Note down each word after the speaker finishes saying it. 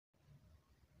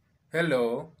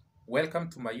Hello, welcome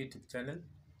to my YouTube channel.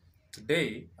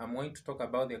 Today, I'm going to talk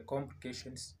about the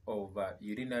complications of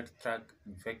urinary tract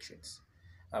infections.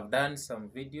 I've done some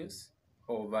videos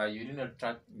of urinary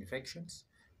tract infections,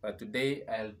 but today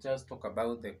I'll just talk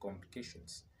about the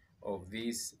complications of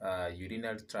these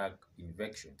urinary tract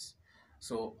infections.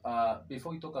 So,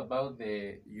 before we talk about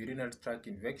the urinary tract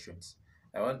infections,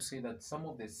 I want to say that some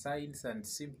of the signs and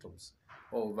symptoms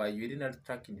of a urinary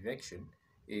tract infection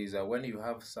is when you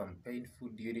have some painful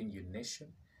during urination,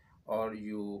 or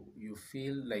you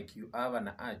feel like you have an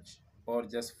urge or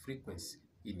just frequency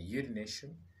in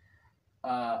urination,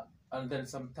 uh, and then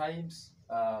sometimes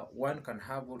one can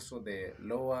have also the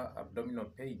lower abdominal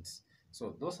pains.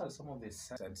 So those are some of the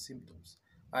signs and symptoms.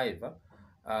 However,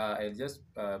 I'll just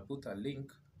put a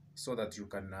link so that you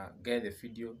can get the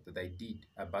video that I did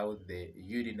about the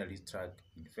urinary tract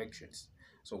infections.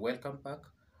 So welcome back,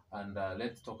 and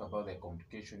let's talk about the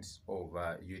complications of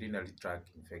urinary tract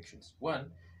infections. One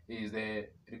is the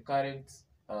recurrent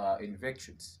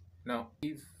infections. Now,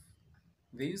 if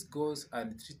this goes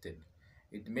untreated,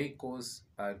 it may cause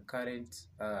current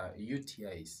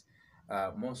UTIs,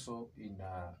 more so in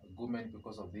women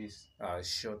because of this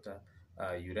shorter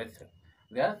urethra.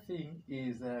 The other thing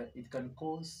is it can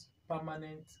cause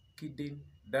permanent kidney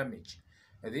damage.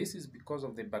 This is because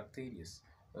of the bacteria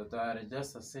that are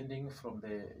just ascending from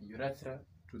the urethra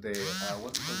to the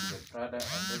what we call the bladder,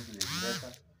 and then to the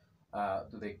urethra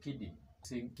to the kidney,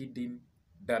 saying kidney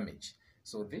damage.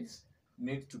 So this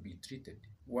needs to be treated.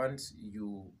 Once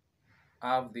you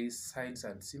have these signs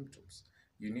and symptoms,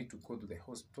 you need to go to the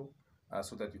hospital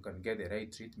so that you can get the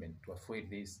right treatment to avoid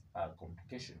these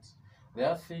complications. The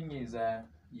other thing is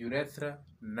urethra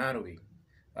narrowing,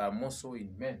 more so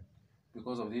in men,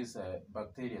 because of these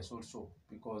bacteria also,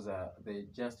 because they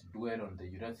just dwell on the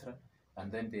urethra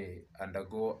and then they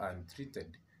undergo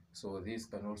untreated. So this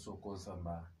can also cause some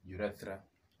urethra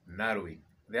narrowing.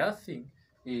 The other thing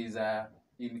is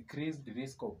increased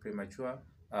risk of premature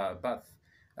birth,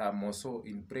 more so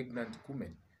in pregnant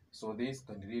women. So this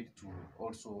can lead to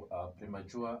also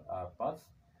premature birth,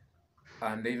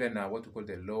 and even what we call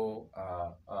the low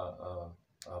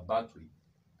birth weight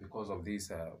because of these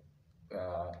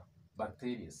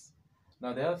bacteria.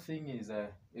 Now the other thing is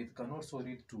it can also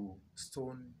lead to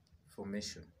stone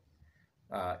formation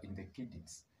in the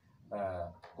kidneys,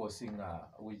 causing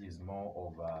which is more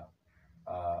of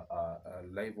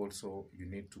life. Also, you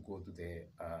need to go to the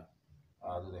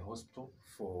hospital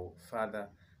for further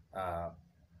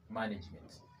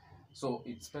management. So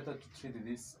it's better to treat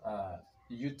these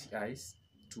UTIs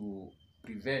to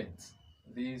prevent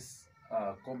these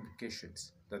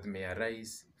complications that may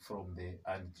arise from the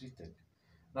untreated.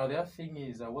 Now the other thing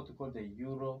is what we call the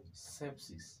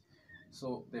urosepsis.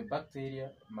 So the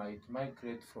bacteria might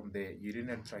migrate from the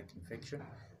urinary tract infection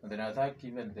and then attack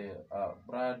even the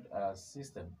blood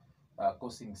system,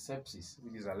 causing sepsis,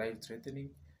 which is a life-threatening,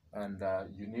 and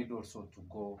you need also to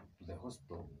go to the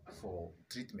hospital for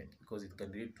treatment because it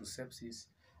can lead to sepsis,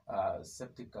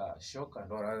 septic shock,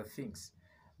 and all other things.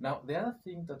 Now, the other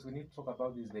thing that we need to talk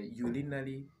about is the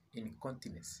urinary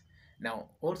incontinence. Now,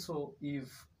 also,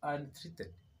 if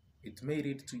untreated, it may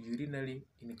lead to urinary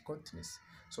incontinence.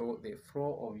 So the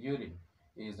flow of urine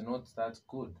is not that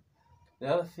good. The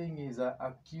other thing is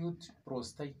acute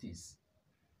prostatitis,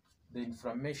 the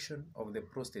inflammation of the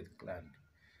prostate gland.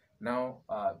 Now,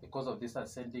 because of this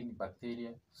ascending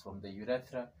bacteria from the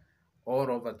urethra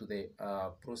all over to the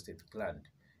prostate gland,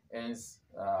 hence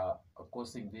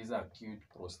causing these acute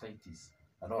prostatitis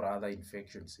and all other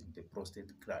infections in the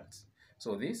prostate glands.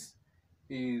 So this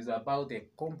is about the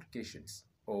complications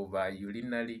of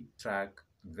urinary tract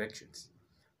infections.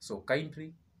 So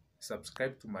kindly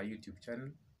subscribe to my YouTube channel,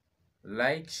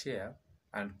 like, share,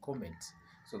 and comment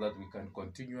so that we can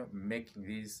continue making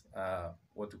these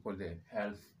what we call the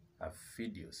health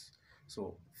videos.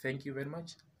 So thank you very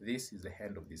much. This is the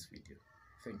end of this video.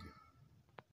 Thank you.